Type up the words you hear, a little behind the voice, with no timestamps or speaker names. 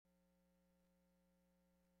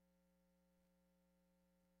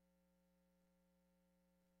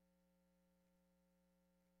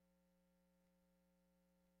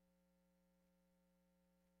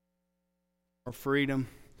freedom.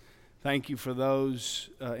 Thank you for those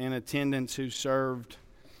in attendance who served.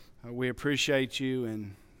 We appreciate you,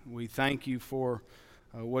 and we thank you for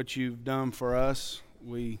what you've done for us.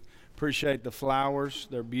 We appreciate the flowers.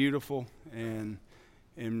 They're beautiful, and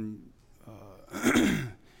it's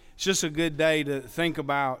just a good day to think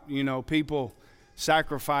about, people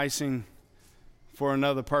sacrificing for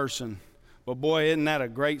another person. But boy, isn't that a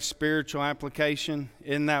great spiritual application?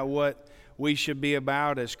 Isn't that what we should be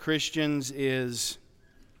about as Christians, is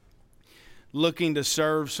looking to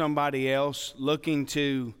serve somebody else, looking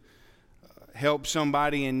to help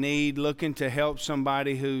somebody in need, looking to help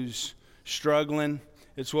somebody who's struggling.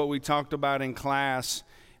 It's what we talked about in class,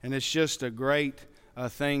 and it's just a great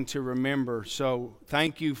thing to remember. So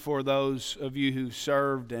thank you for those of you who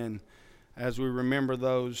served, and as we remember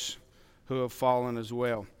those who have fallen as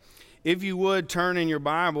well. If you would, turn in your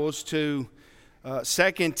Bibles to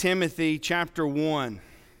 2 Timothy chapter 1.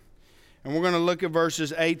 And we're going to look at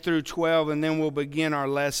verses 8 through 12, and then we'll begin our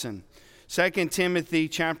lesson. 2 Timothy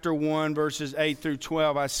chapter 1, verses 8 through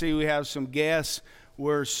 12. I see we have some guests.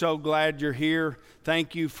 We're so glad you're here.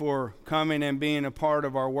 Thank you for coming and being a part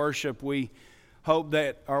of our worship. We hope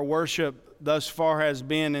that our worship thus far has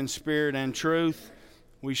been in spirit and truth.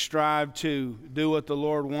 We strive to do what the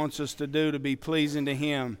Lord wants us to do to be pleasing to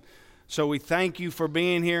Him. So we thank you for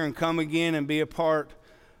being here, and come again and be a part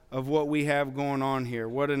of what we have going on here.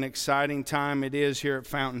 What an exciting time it is here at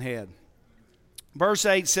Fountainhead. Verse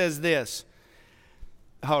 8 says this.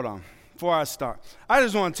 Hold on. Before I start, I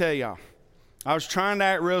just want to tell y'all, I was trying to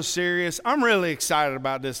act real serious. I'm really excited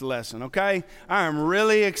about this lesson, okay? I am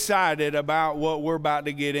really excited about what we're about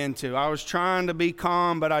to get into. I was trying to be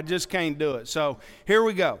calm, but I just can't do it. So here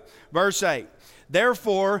we go. Verse 8.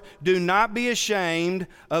 Therefore, do not be ashamed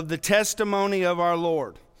of the testimony of our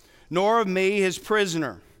Lord, nor of me, his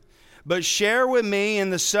prisoner, but share with me in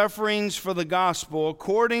the sufferings for the gospel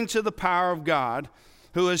according to the power of God,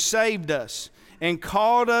 who has saved us and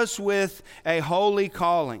called us with a holy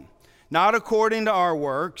calling, not according to our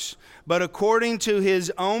works, but according to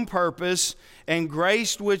his own purpose and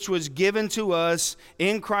grace which was given to us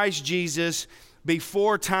in Christ Jesus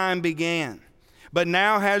before time began, but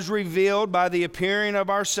now has revealed by the appearing of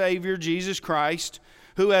our Savior Jesus Christ,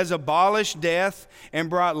 who has abolished death and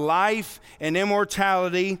brought life and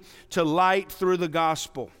immortality to light through the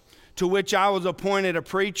gospel, to which I was appointed a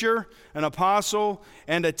preacher, an apostle,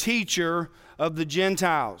 and a teacher of the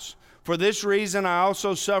Gentiles. For this reason I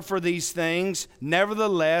also suffer these things.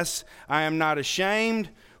 Nevertheless, I am not ashamed,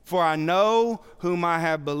 for I know whom I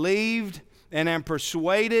have believed, and am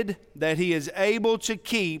persuaded that he is able to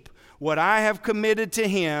keep what I have committed to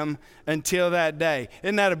him until that day.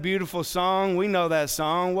 Isn't that a beautiful song? We know that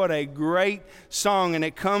song. What a great song. And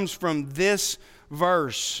it comes from this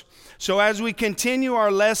verse. So as we continue our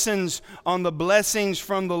lessons on the blessings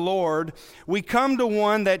from the Lord, we come to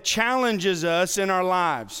one that challenges us in our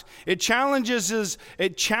lives. It challenges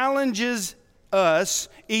us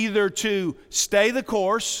either to stay the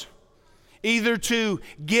course, either to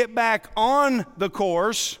get back on the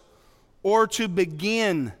course, or to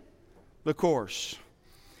begin the course.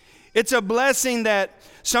 It's a blessing that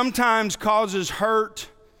sometimes causes hurt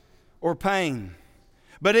or pain.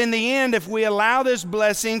 But in the end, if we allow this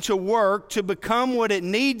blessing to work to become what it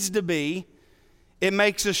needs to be, it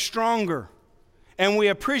makes us stronger. And we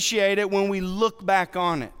appreciate it when we look back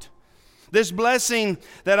on it. This blessing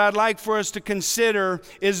that I'd like for us to consider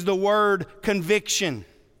is the word conviction.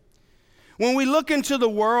 When we look into the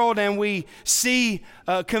world and we see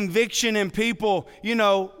conviction in people,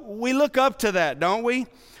 we look up to that, don't we?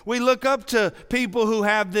 We look up to people who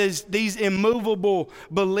have these immovable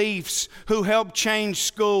beliefs, who help change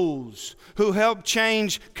schools, who help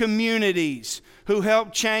change communities, who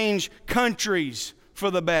help change countries for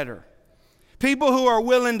the better. People who are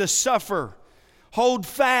willing to suffer, hold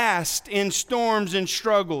fast in storms and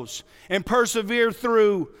struggles, and persevere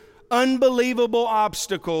through unbelievable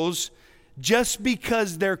obstacles just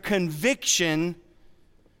because their conviction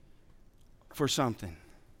for something.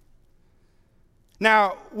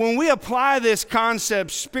 Now, when we apply this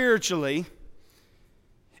concept spiritually,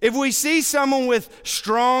 if we see someone with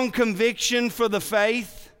strong conviction for the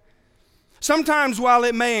faith, sometimes while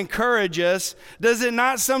it may encourage us, does it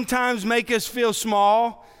not sometimes make us feel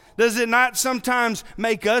small? Does it not sometimes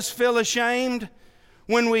make us feel ashamed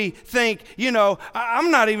when we think,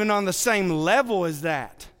 I'm not even on the same level as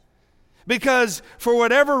that? Because for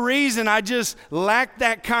whatever reason, I just lack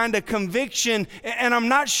that kind of conviction, and I'm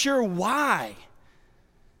not sure why.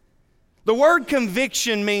 The word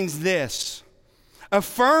conviction means this: a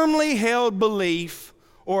firmly held belief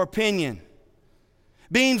or opinion.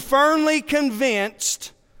 Being firmly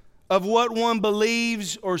convinced of what one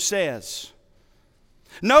believes or says.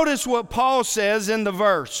 Notice what Paul says in the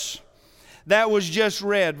verse that was just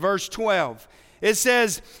read, verse 12. It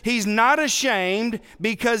says, he's not ashamed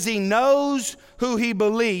because he knows who he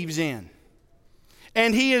believes in.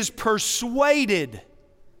 And he is persuaded.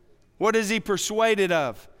 What is he persuaded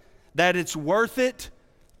of? That it's worth it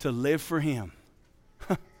to live for him.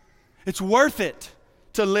 It's worth it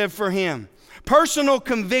to live for him. Personal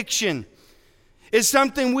conviction is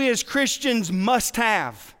something we as Christians must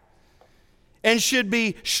have and should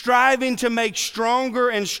be striving to make stronger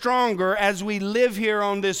and stronger as we live here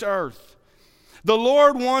on this earth. The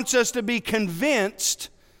Lord wants us to be convinced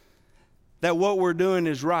that what we're doing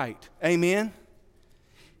is right. Amen?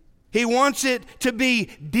 He wants it to be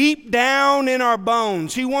deep down in our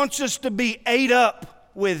bones. He wants us to be ate up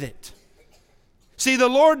with it. See, the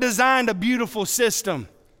Lord designed a beautiful system.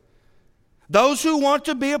 Those who want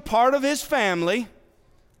to be a part of His family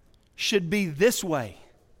should be this way.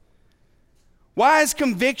 Why is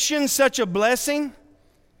conviction such a blessing?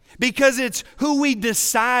 Because it's who we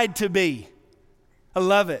decide to be. I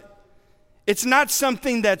love it. It's not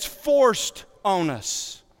something that's forced on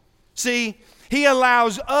us. See, He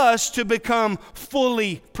allows us to become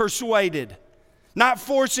fully persuaded, not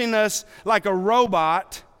forcing us like a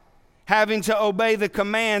robot having to obey the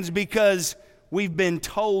commands because we've been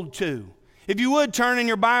told to. If you would, turn in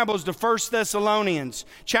your Bibles to 1 Thessalonians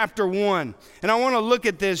chapter 1. And I want to look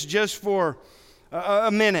at this just for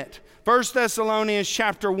a minute. 1 Thessalonians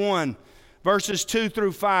chapter 1, verses 2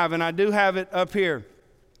 through 5. And I do have it up here.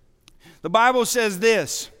 The Bible says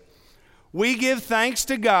this: we give thanks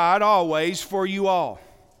to God always for you all,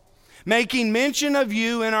 making mention of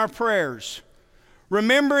you in our prayers,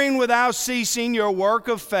 remembering without ceasing your work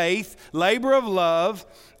of faith, labor of love,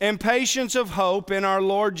 and patience of hope in our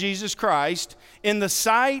Lord Jesus Christ, in the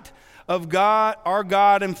sight of God, our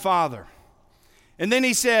God and Father. And then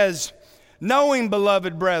he says, knowing,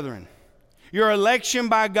 beloved brethren, your election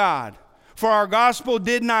by God, for our gospel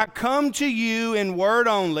did not come to you in word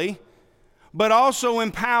only, but also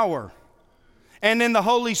in power, and in the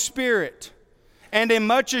Holy Spirit, and in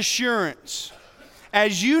much assurance,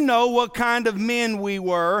 as you know what kind of men we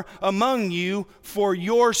were among you for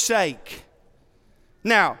your sake.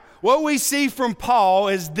 Now, what we see from Paul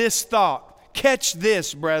is this thought. Catch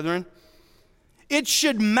this, brethren. It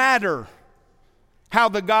should matter how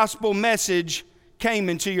the gospel message came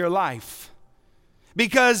into your life.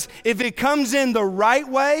 Because if it comes in the right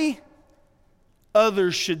way,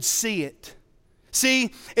 others should see it.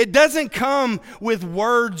 See, it doesn't come with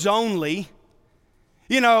words only.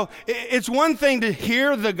 You know, it's one thing to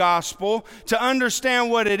hear the gospel, to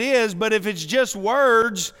understand what it is, but if it's just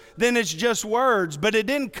words, then it's just words. But it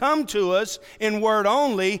didn't come to us in word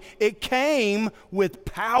only. It came with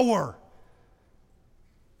power.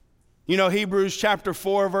 You know, Hebrews chapter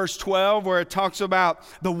 4, verse 12, where it talks about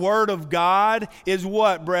the word of God is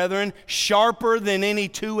what, brethren? Sharper than any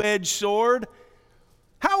two-edged sword.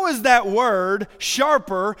 How is that word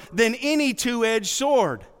sharper than any two-edged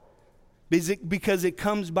sword? Because it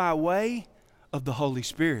comes by way of the Holy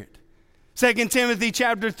Spirit. 2 Timothy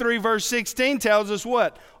chapter 3, verse 16 tells us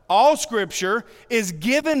what? All Scripture is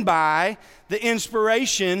given by the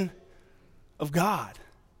inspiration of God.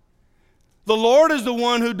 The Lord is the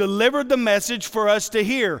one who delivered the message for us to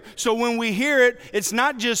hear. So when we hear it, it's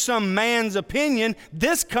not just some man's opinion.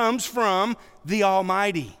 This comes from the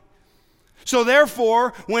Almighty. So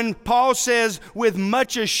therefore, when Paul says with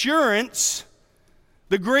much assurance,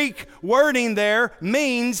 the Greek wording there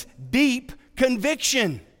means deep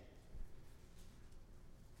conviction.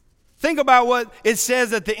 Think about what it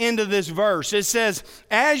says at the end of this verse. It says,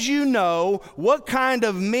 as you know what kind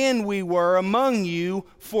of men we were among you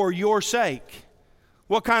for your sake.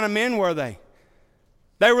 What kind of men were they?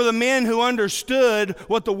 They were the men who understood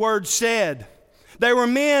what the Word said. They were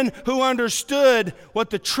men who understood what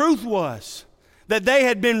the truth was, that they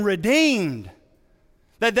had been redeemed,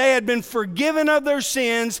 that they had been forgiven of their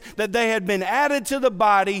sins, that they had been added to the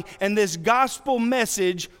body, and this gospel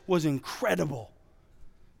message was incredible.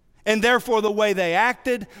 And therefore the way they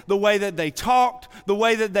acted, the way that they talked, the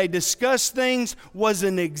way that they discussed things was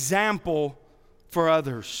an example for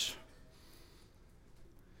others.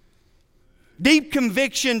 Deep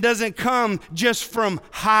conviction doesn't come just from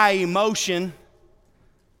high emotion.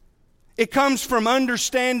 It comes from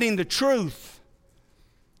understanding the truth.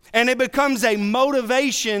 And it becomes a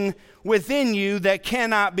motivation within you that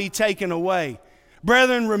cannot be taken away.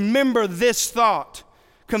 Brethren, remember this thought.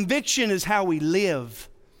 Conviction is how we live.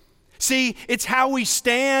 See, it's how we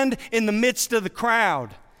stand in the midst of the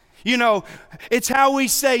crowd. You know, it's how we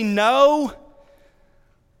say no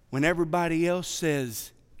when everybody else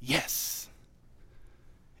says Yes.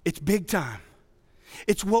 It's big time.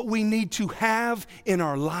 It's what we need to have in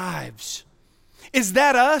our lives. Is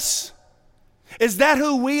that us? Is that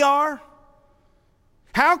who we are?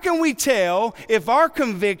 How can we tell if our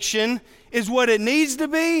conviction is what it needs to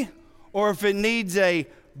be or if it needs a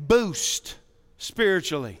boost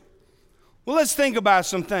spiritually? Well, let's think about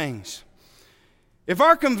some things. If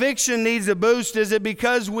our conviction needs a boost, is it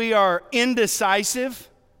because we are indecisive?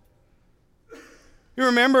 You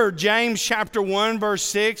remember James chapter 1, verse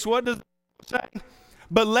 6? What does it say?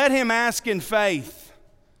 But let him ask in faith,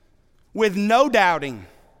 with no doubting.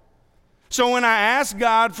 So when I ask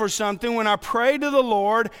God for something, when I pray to the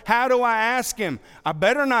Lord, how do I ask Him? I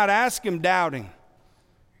better not ask Him doubting.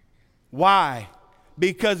 Why?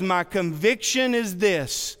 Because my conviction is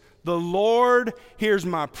this: the Lord hears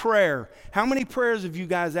my prayer. How many prayers have you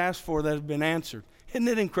guys asked for that have been answered? Isn't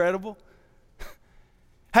it incredible?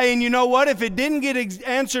 Hey, and you know what? If it didn't get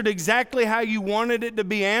answered exactly how you wanted it to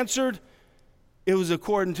be answered, it was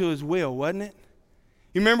according to His will, wasn't it?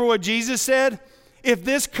 You remember what Jesus said? If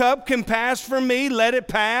this cup can pass from me, let it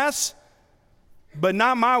pass. But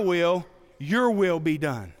not my will, your will be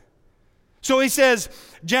done. So he says,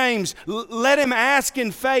 James, let him ask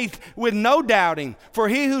in faith with no doubting. For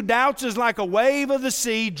he who doubts is like a wave of the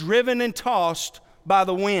sea driven and tossed by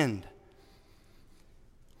the wind.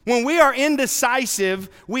 When we are indecisive,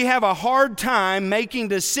 we have a hard time making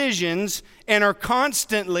decisions and are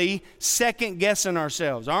constantly second guessing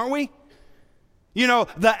ourselves, aren't we? You know,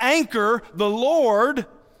 the anchor, the Lord,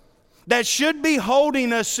 that should be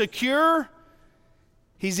holding us secure,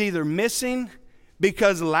 He's either missing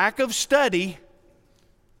because lack of study,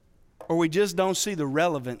 or we just don't see the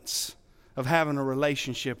relevance of having a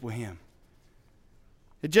relationship with Him.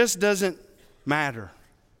 It just doesn't matter.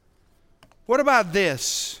 What about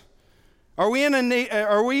this? Are we in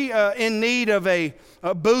need of a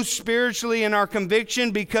boost spiritually in our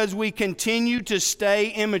conviction because we continue to stay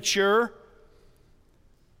immature?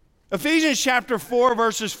 Ephesians chapter 4,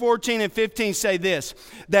 verses 14 and 15 say this,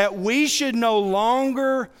 that we should no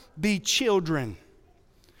longer be children.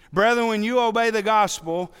 Brethren, when you obeyed the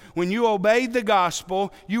gospel,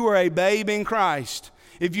 you were a babe in Christ.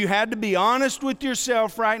 If you had to be honest with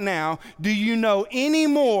yourself right now, do you know any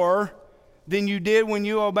more than you did when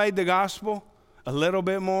you obeyed the gospel? A little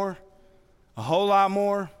bit more? A whole lot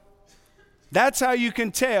more? That's how you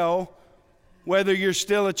can tell whether you're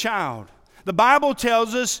still a child. The Bible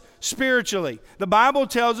tells us spiritually. The Bible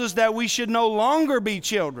tells us that we should no longer be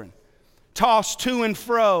children, tossed to and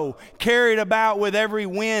fro, carried about with every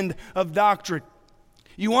wind of doctrine.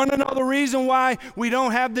 You want to know the reason why we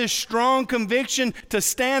don't have this strong conviction to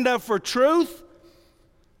stand up for truth?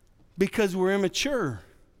 Because we're immature.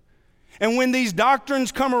 And when these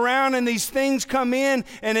doctrines come around and these things come in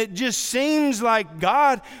and it just seems like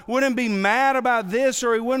God wouldn't be mad about this,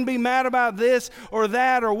 or He wouldn't be mad about this or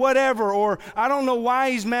that or whatever, or I don't know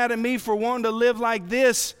why He's mad at me for wanting to live like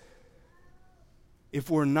this.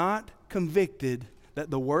 If we're not convicted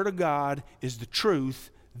that the Word of God is the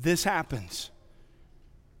truth, this happens.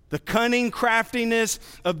 The cunning craftiness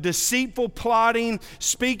of deceitful plotting,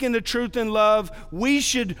 speaking the truth in love, we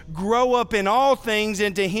should grow up in all things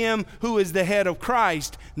into Him who is the head of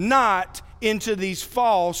Christ, not into these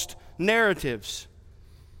false narratives.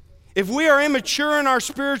 If we are immature in our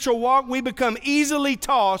spiritual walk, we become easily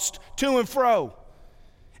tossed to and fro.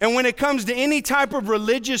 And when it comes to any type of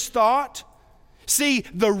religious thought, see,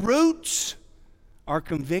 the roots are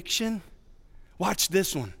conviction. Watch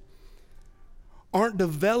this one. Aren't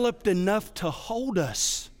developed enough to hold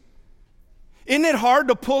us. Isn't it hard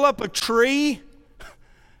to pull up a tree?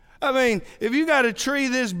 I mean, if you got a tree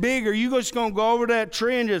this big, are you just going to go over that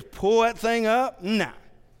tree and just pull that thing up? No.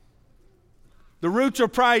 The roots are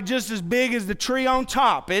probably just as big as the tree on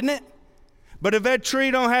top, isn't it? But if that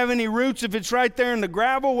tree don't have any roots, if it's right there in the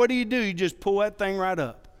gravel, what do? You just pull that thing right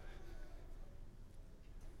up.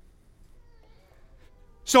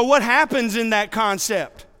 So what happens in that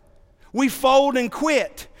concept? We fold and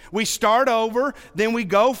quit. We start over, then we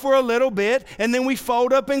go for a little bit, and then we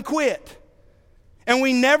fold up and quit. And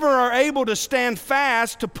we never are able to stand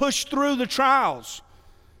fast to push through the trials.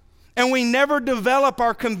 And we never develop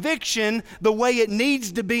our conviction the way it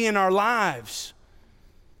needs to be in our lives.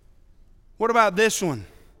 What about this one?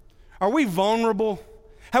 Are we vulnerable?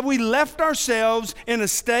 Have we left ourselves in a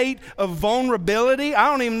state of vulnerability? I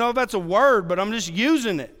don't even know if that's a word, but I'm just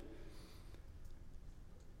using it.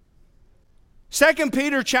 2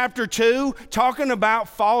 Peter chapter 2, talking about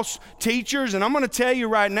false teachers, and I'm going to tell you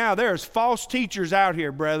right now, there's false teachers out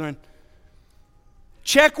here, brethren.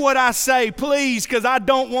 Check what I say, please, because I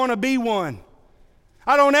don't want to be one.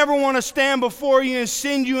 I don't ever want to stand before you and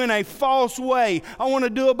send you in a false way. I want to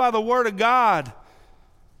do it by the Word of God.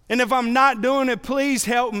 And if I'm not doing it, please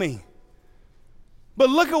help me. But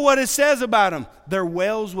look at what it says about them. They're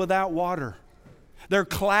wells without water. They're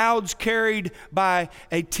clouds carried by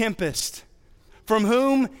a tempest, from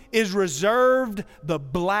whom is reserved the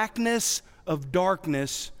blackness of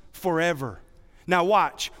darkness forever. Now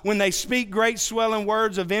watch. When they speak great swelling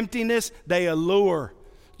words of emptiness, they allure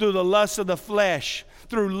through the lust of the flesh,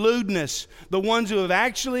 through lewdness, the ones who have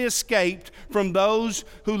actually escaped from those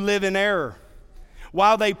who live in error.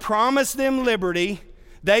 While they promise them liberty,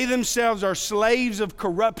 they themselves are slaves of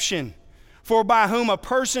corruption. For by whom a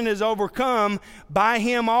person is overcome, by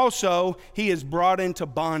him also he is brought into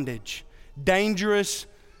bondage. Dangerous,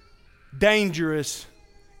 dangerous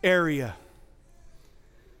area.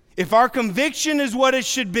 If our conviction is what it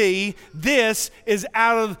should be, this is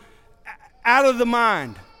out of the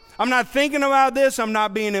mind. I'm not thinking about this. I'm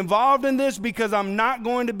not being involved in this because I'm not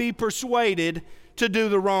going to be persuaded to do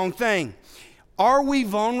the wrong thing. Are we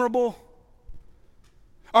vulnerable?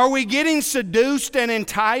 Are we getting seduced and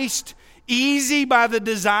enticed easy by the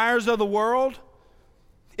desires of the world?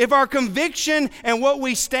 If our conviction and what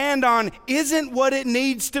we stand on isn't what it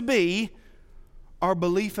needs to be, our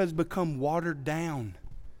belief has become watered down.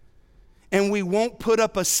 And we won't put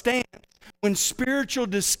up a stance when spiritual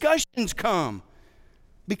discussions come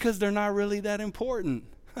because they're not really that important.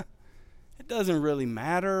 It doesn't really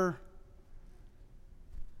matter.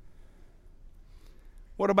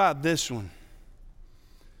 What about this one?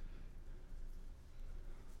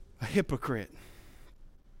 A hypocrite.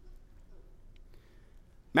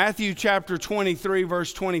 Matthew chapter 23,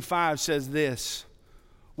 verse 25 says this: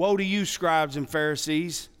 Woe to you, scribes and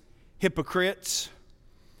Pharisees, hypocrites!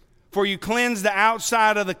 For you cleanse the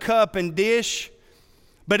outside of the cup and dish,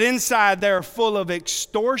 but inside they are full of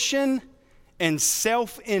extortion and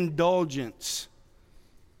self-indulgence.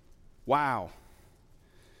 Wow.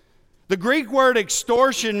 The Greek word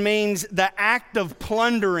extortion means the act of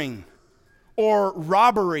plundering or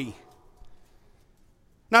robbery.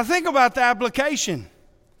 Now think about the application.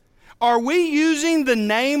 Are we using the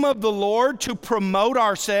name of the Lord to promote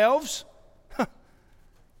ourselves?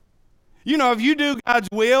 You know, if you do God's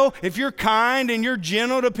will, if you're kind and you're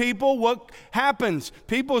gentle to people, what happens?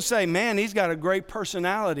 People say, man, he's got a great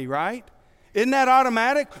personality, right? Isn't that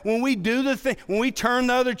automatic? When we do the thing, when we turn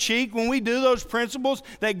the other cheek, when we do those principles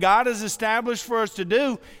that God has established for us to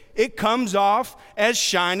do, it comes off as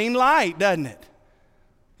shining light, doesn't it?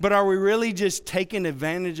 But are we really just taking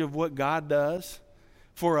advantage of what God does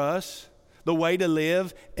for us, the way to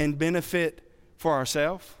live and benefit for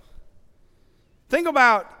ourselves? Think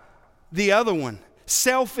about the other one,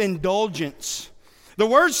 self-indulgence. The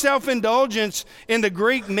word self-indulgence in the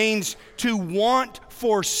Greek means to want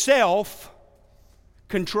for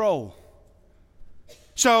self-control.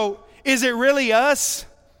 So, is it really us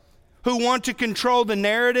who want to control the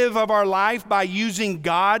narrative of our life by using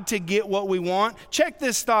God to get what we want? Check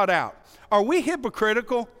this thought out. Are we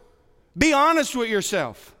hypocritical? Be honest with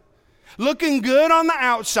yourself. Looking good on the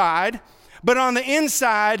outside, but on the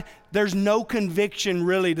inside, there's no conviction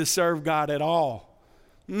really to serve God at all.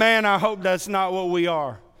 Man, I hope that's not what we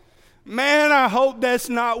are. Man, I hope that's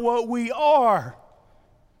not what we are.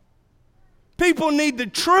 People need the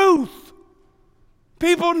truth.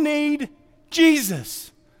 People need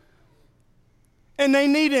Jesus. And they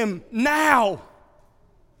need Him now.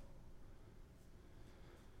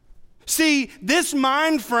 See, this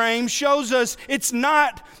mind frame shows us it's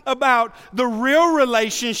not about the real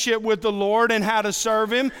relationship with the Lord and how to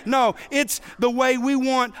serve Him. No, it's the way we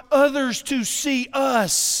want others to see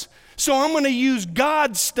us. So I'm going to use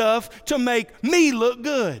God's stuff to make me look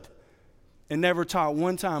good. And never talk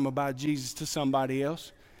one time about Jesus to somebody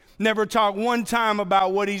else. Never talk one time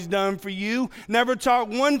about what He's done for you. Never talk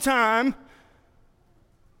one time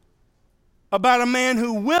about a man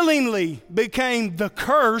who willingly became the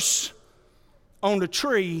curse on the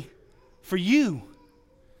tree for you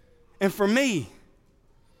and for me.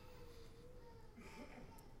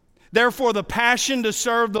 Therefore, the passion to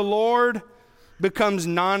serve the Lord becomes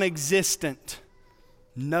non-existent.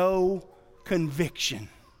 No conviction.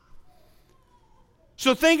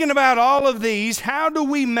 So thinking about all of these, how do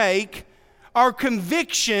we make our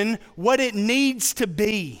conviction what it needs to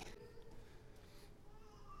be?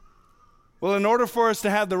 Well, in order for us to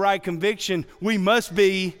have the right conviction, we must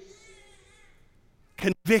be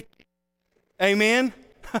convicted. Amen?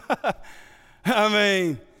 I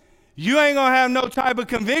mean, you ain't going to have no type of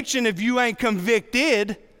conviction if you ain't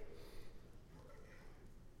convicted.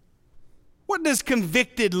 What does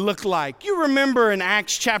convicted look like? You remember in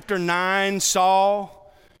Acts chapter 9,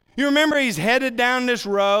 Saul, You remember he's headed down this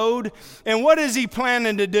road, and what is he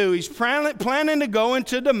planning to do? He's planning to go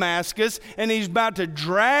into Damascus, and he's about to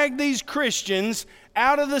drag these Christians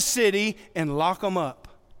out of the city and lock them up.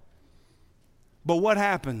 But what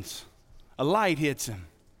happens? A light hits him.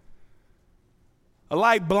 A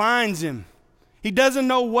light blinds him. He doesn't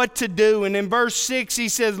know what to do. And in verse 6, he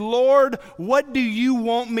says, Lord, what do you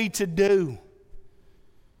want me to do?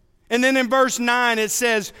 And then in verse 9, it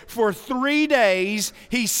says, for 3 days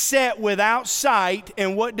he sat without sight.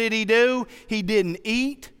 And what did he do? He didn't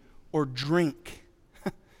eat or drink.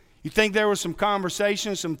 You think there was some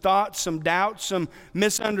conversation, some thoughts, some doubts, some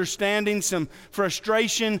misunderstanding, some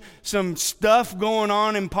frustration, some stuff going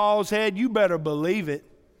on in Paul's head? You better believe it.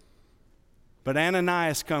 But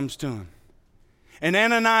Ananias comes to him. And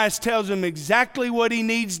Ananias tells him exactly what he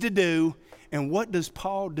needs to do. And what does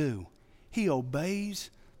Paul do? He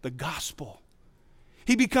obeys the gospel.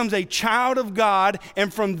 He becomes a child of God.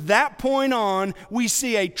 And from that point on, we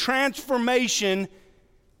see a transformation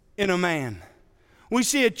in a man. We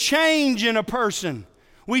see a change in a person.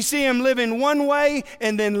 We see him living one way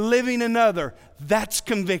and then living another. That's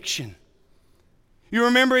conviction. You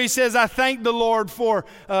remember he says, I thank the Lord for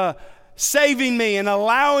saving me and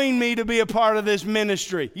allowing me to be a part of this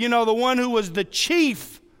ministry. You know, the one who was the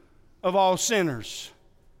chief of all sinners.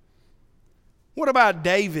 What about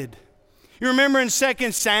David? You remember in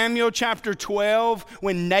 2 Samuel chapter 12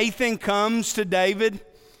 when Nathan comes to David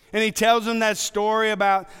and he tells him that story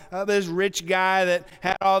about this rich guy that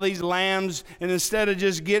had all these lambs, and instead of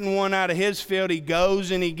just getting one out of his field, he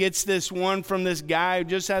goes and he gets this one from this guy who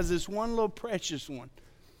just has this one little precious one.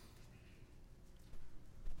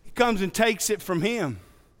 He comes and takes it from him.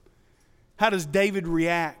 How does David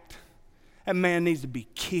react? That man needs to be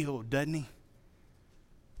killed, doesn't he?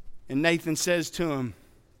 And Nathan says to him,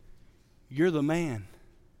 you're the man.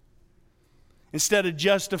 Instead of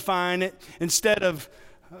justifying it, instead of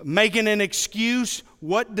making an excuse,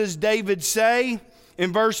 what does David say?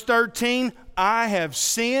 In verse 13, I have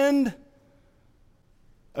sinned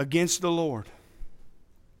against the Lord.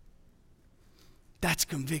 That's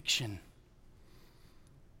conviction.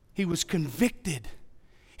 He was convicted.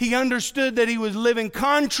 He understood that he was living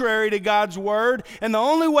contrary to God's word, and the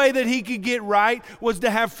only way that he could get right was to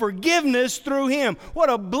have forgiveness through him. What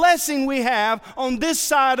a blessing we have on this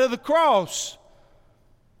side of the cross.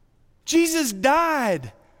 Jesus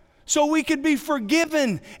died so we could be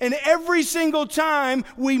forgiven. And every single time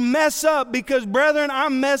we mess up, because brethren, I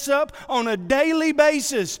mess up on a daily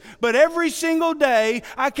basis, but every single day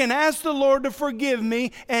I can ask the Lord to forgive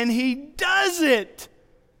me, and He does it.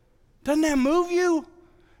 Doesn't that move you?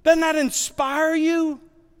 Doesn't that inspire you?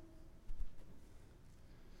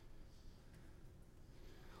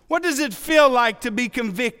 What does it feel like to be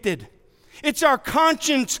convicted? It's our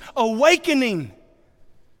conscience awakening.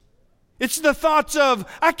 It's the thoughts of,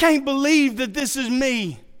 I can't believe that this is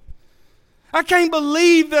me. I can't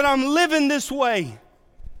believe that I'm living this way.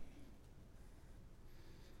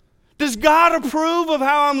 Does God approve of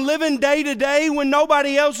how I'm living day to day when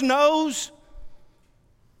nobody else knows?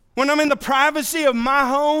 When I'm in the privacy of my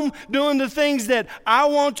home doing the things that I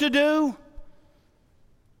want to do?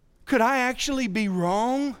 Could I actually be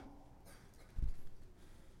wrong?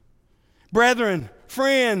 Brethren,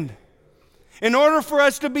 friend, in order for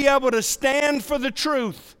us to be able to stand for the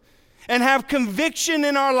truth and have conviction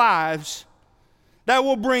in our lives that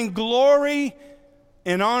will bring glory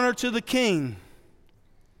and honor to the King,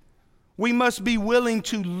 we must be willing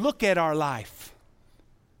to look at our life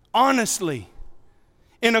honestly,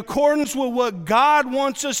 in accordance with what God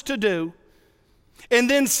wants us to do, and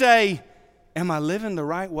then say, am I living the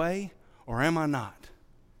right way or am I not?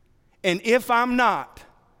 And if I'm not,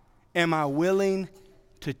 am I willing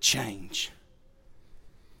to change?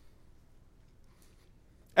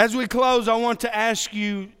 As we close, I want to ask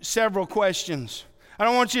you several questions. I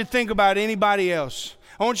don't want you to think about anybody else.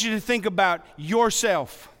 I want you to think about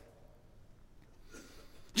yourself.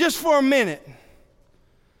 Just for a minute.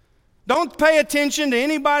 Don't pay attention to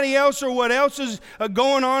anybody else or what else is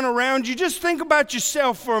going on around you. Just think about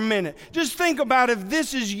yourself for a minute. Just think about if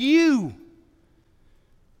this is you.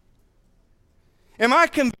 Am I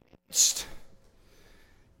convinced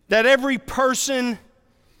that every person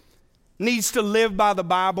needs to live by the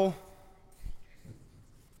Bible?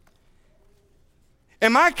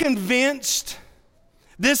 Am I convinced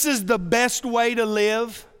this is the best way to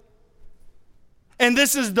live? And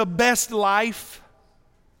this is the best life?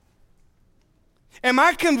 Am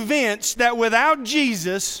I convinced that without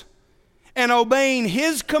Jesus and obeying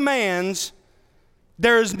His commands,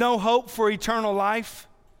 there is no hope for eternal life?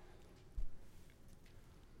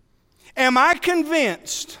 Am I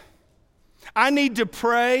convinced? I need to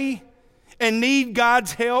pray and need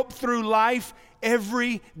God's help through life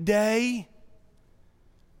every day.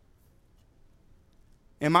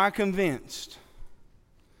 Am I convinced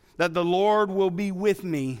that the Lord will be with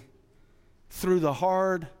me through the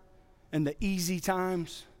hard and the easy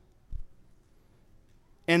times?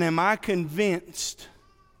 And am I convinced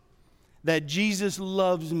that Jesus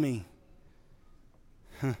loves me?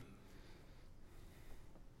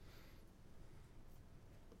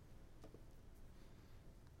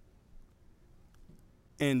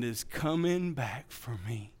 And is coming back for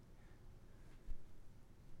me.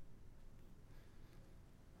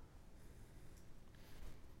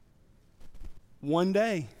 One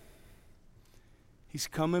day, He's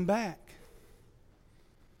coming back.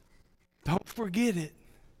 Don't forget it.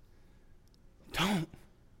 Don't.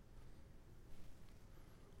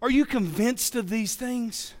 Are you convinced of these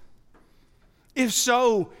things? If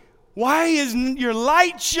so, why isn't your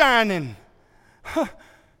light shining?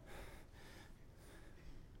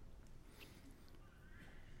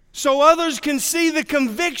 So others can see the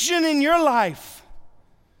conviction in your life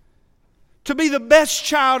to be the best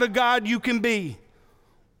child of God you can be.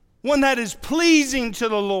 One that is pleasing to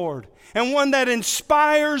the Lord and one that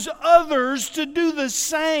inspires others to do the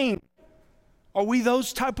same. Are we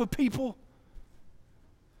those type of people?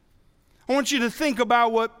 I want you to think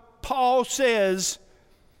about what Paul says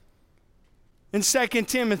in 2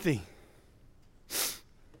 Timothy.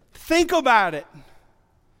 Think about it.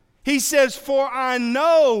 He says, "For I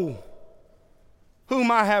know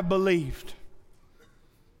whom I have believed,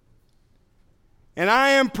 and I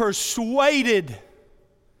am persuaded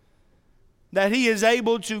that He is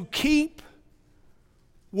able to keep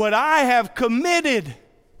what I have committed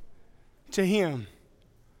to Him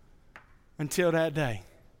until that day."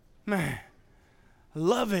 Man, I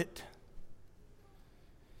love it.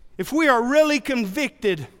 If we are really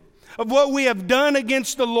convicted of what we have done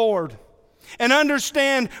against the Lord and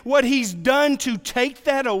understand what He's done to take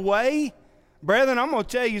that away, brethren, I'm going to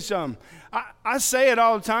tell you something. I say it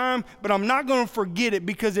all the time, but I'm not going to forget it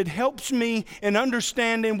because it helps me in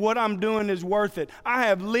understanding what I'm doing is worth it. I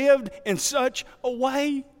have lived in such a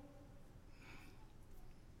way.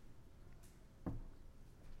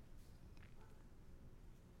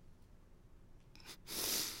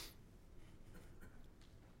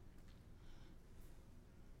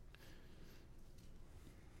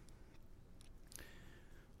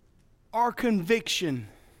 Our conviction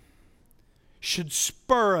should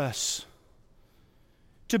spur us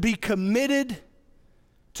to be committed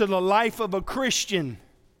to the life of a Christian.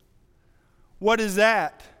 What is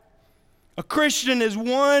that? A Christian is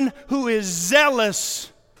one who is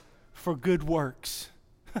zealous for good works.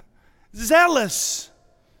 Zealous.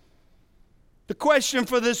 The question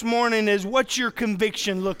for this morning is, what's your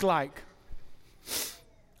conviction look like?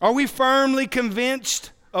 Are we firmly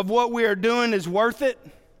convinced of what we are doing is worth it?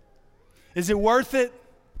 Is it worth it?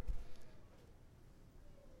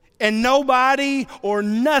 And nobody or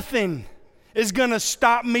nothing is going to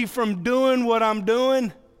stop me from doing what I'm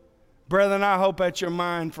doing? Brethren, I hope that's your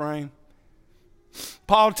mind frame.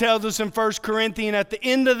 Paul tells us in 1 Corinthians at the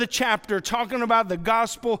end of the chapter, talking about the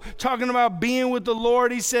gospel, talking about being with the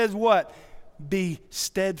Lord, he says what? Be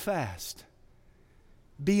steadfast.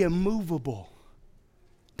 Be immovable.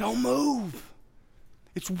 Don't move.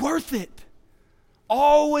 It's worth it.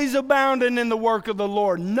 Always abounding in the work of the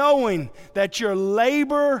Lord, knowing that your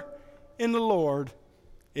labor in the Lord,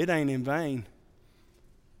 it ain't in vain.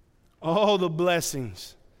 Oh, the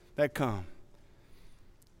blessings that come.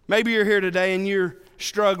 Maybe you're here today and you're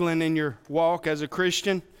struggling in your walk as a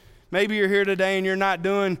Christian. Maybe you're here today and you're not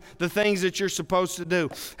doing the things that you're supposed to do.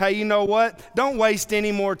 Hey, you know what? Don't waste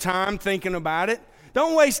any more time thinking about it.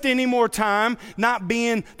 Don't waste any more time not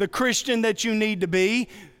being the Christian that you need to be.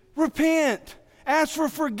 Repent. Ask for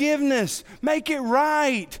forgiveness. Make it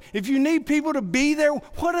right. If you need people to be there,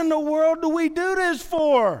 what in the world do we do this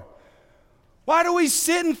for? Why do we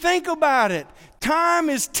sit and think about it? Time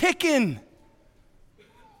is ticking.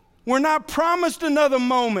 We're not promised another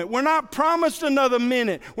moment. We're not promised another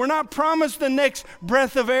minute. We're not promised the next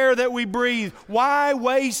breath of air that we breathe. Why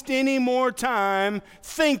waste any more time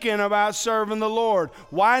thinking about serving the Lord?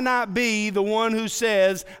 Why not be the one who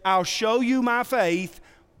says, I'll show you my faith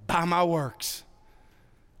by my works?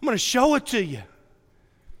 I'm going to show it to you.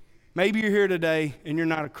 Maybe you're here today and you're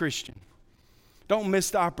not a Christian. Don't miss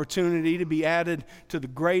the opportunity to be added to the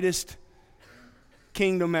greatest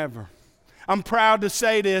kingdom ever. I'm proud to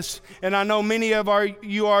say this, and I know many of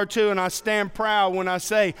you are too, and I stand proud when I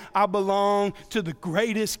say I belong to the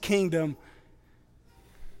greatest kingdom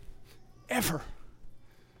ever.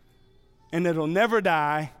 And it'll never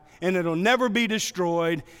die, and it'll never be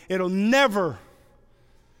destroyed. It'll never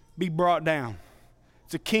be brought down.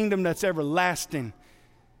 It's a kingdom that's everlasting,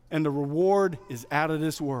 and the reward is out of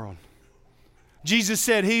this world. Jesus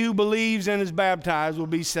said, he who believes and is baptized will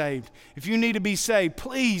be saved. If you need to be saved,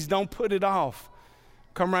 please don't put it off.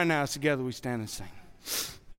 Come right now, together we stand and sing.